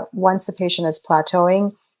 once the patient is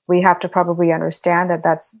plateauing, we have to probably understand that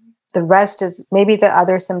the rest is maybe the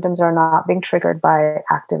other symptoms are not being triggered by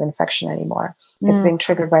active infection anymore. It's being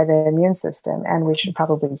triggered by the immune system, and we should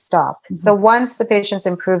probably stop. Mm-hmm. So once the patient's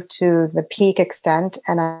improved to the peak extent,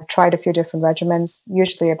 and I've tried a few different regimens,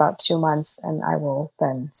 usually about 2 months, and I will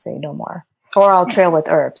then say no more. Or I'll trail with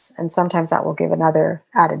herbs, and sometimes that will give another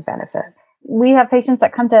added benefit. We have patients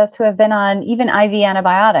that come to us who have been on even IV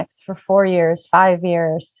antibiotics for 4 years, 5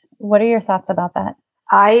 years. What are your thoughts about that?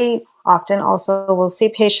 I often also will see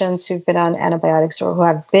patients who've been on antibiotics or who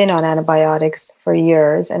have been on antibiotics for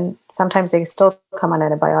years, and sometimes they still come on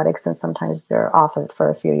antibiotics and sometimes they're off it for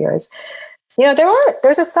a few years.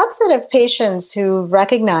 There's a subset of patients who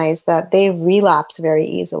recognize that they relapse very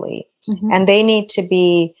easily, and they need to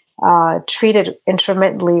be treated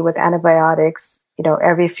intermittently with antibiotics,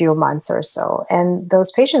 every few months or so. And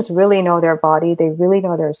those patients really know their body, they really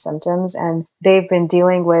know their symptoms, and they've been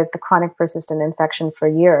dealing with the chronic persistent infection for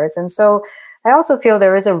years. And so I also feel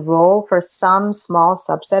there is a role for some small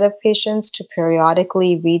subset of patients to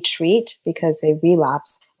periodically retreat because they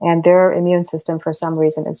relapse and their immune system for some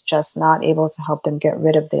reason is just not able to help them get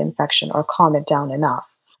rid of the infection or calm it down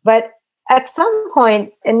enough. But at some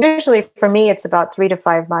point, and usually for me, it's about 3 to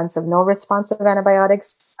 5 months of no response of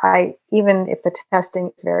antibiotics. Even if the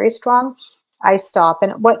testing is very strong, I stop.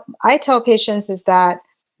 And what I tell patients is that,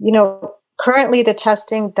 currently the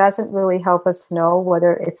testing doesn't really help us know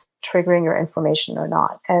whether it's triggering your inflammation or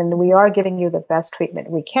not. And we are giving you the best treatment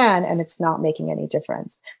we can, and it's not making any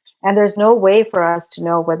difference. And there's no way for us to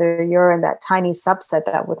know whether you're in that tiny subset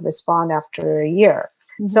that would respond after a year.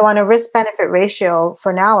 So on a risk-benefit ratio,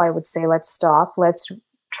 for now, I would say let's stop. Let's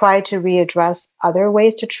try to readdress other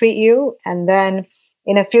ways to treat you. And then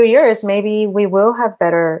in a few years, maybe we will have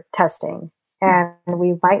better testing and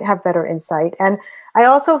we might have better insight. And I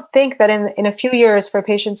also think that in a few years, for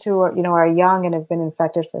patients who are young and have been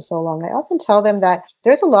infected for so long, I often tell them that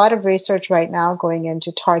there's a lot of research right now going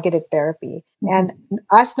into targeted therapy. And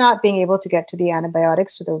us not being able to get to the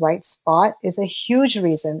antibiotics to the right spot is a huge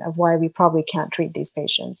reason of why we probably can't treat these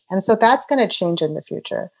patients. And so that's going to change in the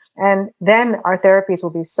future. And then our therapies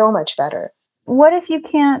will be so much better. What if you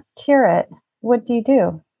can't cure it? What do you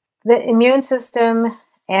do? The immune system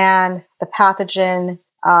and the pathogen,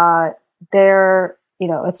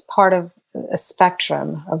 it's part of a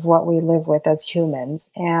spectrum of what we live with as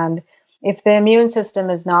humans. And if the immune system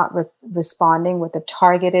is not responding with a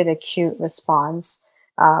targeted acute response,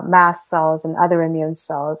 mast cells and other immune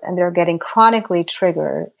cells, and they're getting chronically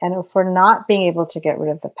triggered, and if we're not being able to get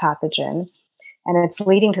rid of the pathogen, and it's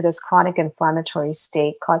leading to this chronic inflammatory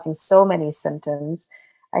state causing so many symptoms,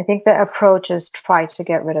 I think the approach is try to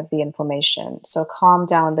get rid of the inflammation. So calm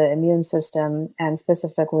down the immune system and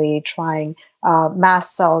specifically trying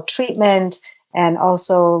mast cell treatment and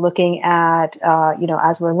also looking at,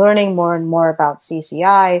 as we're learning more and more about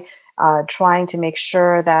CCI, trying to make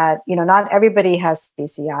sure that, not everybody has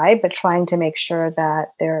CCI, but trying to make sure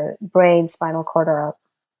that their brain, spinal cord are up.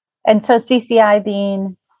 And so CCI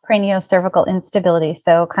being craniocervical instability,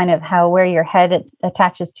 so kind of where your head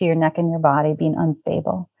attaches to your neck and your body being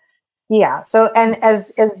unstable. Yeah. So, and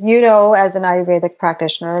as you know, as an Ayurvedic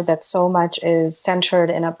practitioner, that so much is centered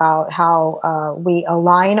in about how we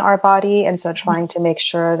align our body. And so trying to make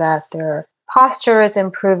sure that their posture is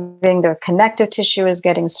improving, their connective tissue is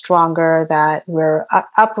getting stronger, that we're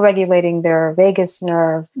upregulating their vagus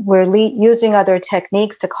nerve. We're using other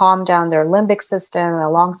techniques to calm down their limbic system.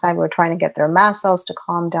 Alongside, we're trying to get their mast cells to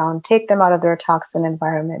calm down, take them out of their toxin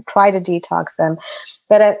environment, try to detox them.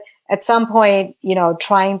 But at some point,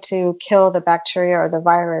 trying to kill the bacteria or the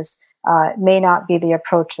virus may not be the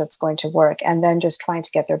approach that's going to work. And then just trying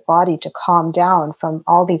to get their body to calm down from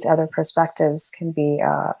all these other perspectives can be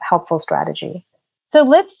a helpful strategy. So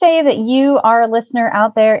let's say that you are a listener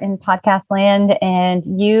out there in podcast land and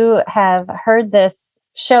you have heard this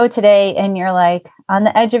show today and you're like on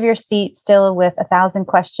the edge of your seat still with 1,000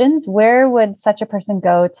 questions. Where would such a person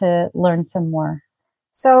go to learn some more?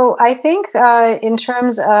 So I think in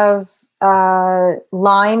terms of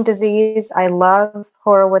Lyme disease, I love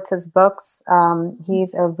Horowitz's books.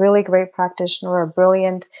 He's a really great practitioner, a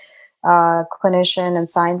brilliant clinician and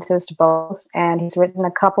scientist both. And he's written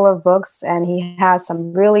a couple of books, and he has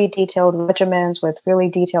some really detailed regimens with really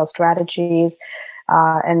detailed strategies.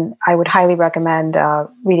 And I would highly recommend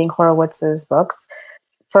reading Horowitz's books.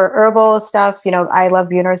 For herbal stuff, I love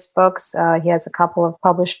Buhner's books. He has a couple of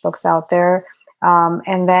published books out there.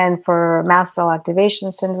 And then for mast cell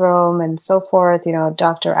activation syndrome and so forth,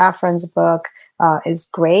 Dr. Afrin's book is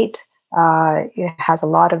great. It has a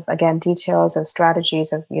lot of, again, details of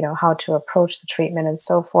strategies of, how to approach the treatment and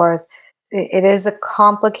so forth. It is a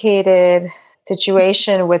complicated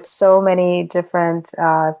situation with so many different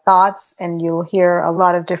thoughts, and you'll hear a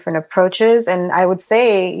lot of different approaches. And I would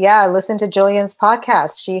say, listen to Jillian's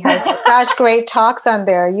podcast. She has such great talks on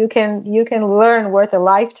there. You can learn worth a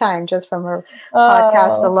lifetime just from her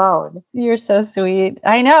podcast alone. You're so sweet.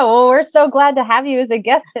 I know. Well, we're so glad to have you as a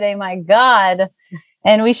guest today. My God.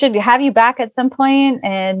 And we should have you back at some point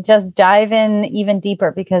and just dive in even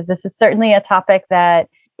deeper, because this is certainly a topic that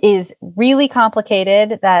is really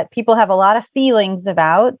complicated, that people have a lot of feelings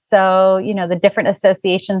about. So, the different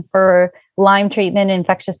associations for Lyme treatment,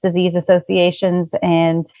 infectious disease associations.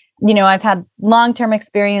 And, I've had long-term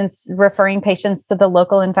experience referring patients to the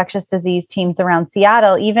local infectious disease teams around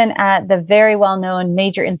Seattle, even at the very well-known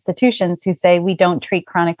major institutions who say we don't treat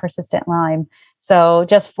chronic persistent Lyme. So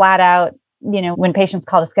just flat out, when patients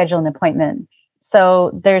call to schedule an appointment. So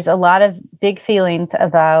there's a lot of big feelings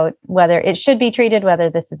about whether it should be treated, whether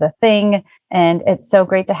this is a thing. And it's so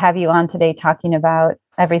great to have you on today talking about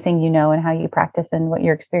everything you know and how you practice and what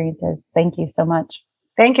your experience is. Thank you so much.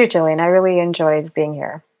 Thank you, Jillian. I really enjoyed being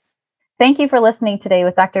here. Thank you for listening today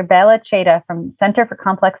with Dr. Bela Chheda from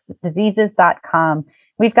CenterForComplexDiseases.com.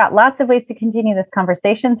 We've got lots of ways to continue this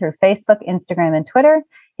conversation through Facebook, Instagram, and Twitter.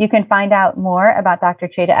 You can find out more about Dr.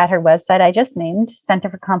 Chheda at her website I just named, Center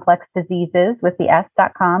for Complex Diseases with the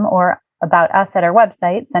S.com, or about us at our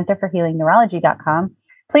website, centerforhealingneurology.com.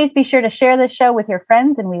 Please be sure to share this show with your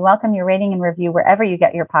friends, and we welcome your rating and review wherever you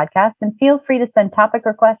get your podcasts. And feel free to send topic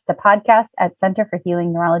requests to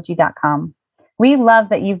podcast@centerforhealingneurology.com. We love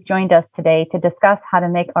that you've joined us today to discuss how to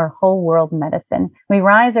make our whole world medicine. We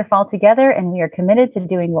rise or fall together, and we are committed to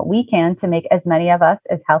doing what we can to make as many of us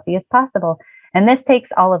as healthy as possible. And this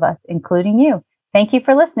takes all of us, including you. Thank you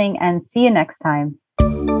for listening, and see you next time.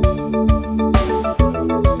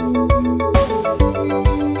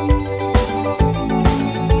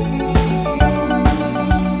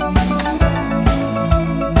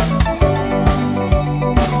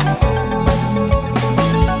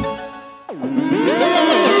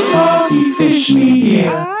 Partyfish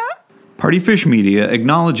Media. Partyfish Media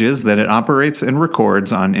acknowledges that it operates and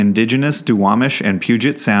records on indigenous Duwamish and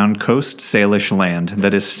Puget Sound Coast Salish land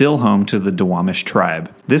that is still home to the Duwamish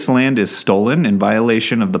tribe. This land is stolen in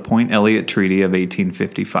violation of the Point Elliott Treaty of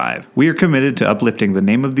 1855. We are committed to uplifting the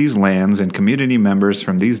name of these lands and community members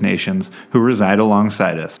from these nations who reside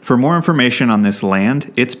alongside us. For more information on this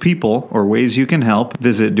land, its people, or ways you can help,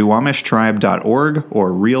 visit duwamishtribe.org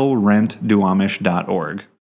or realrentduwamish.org.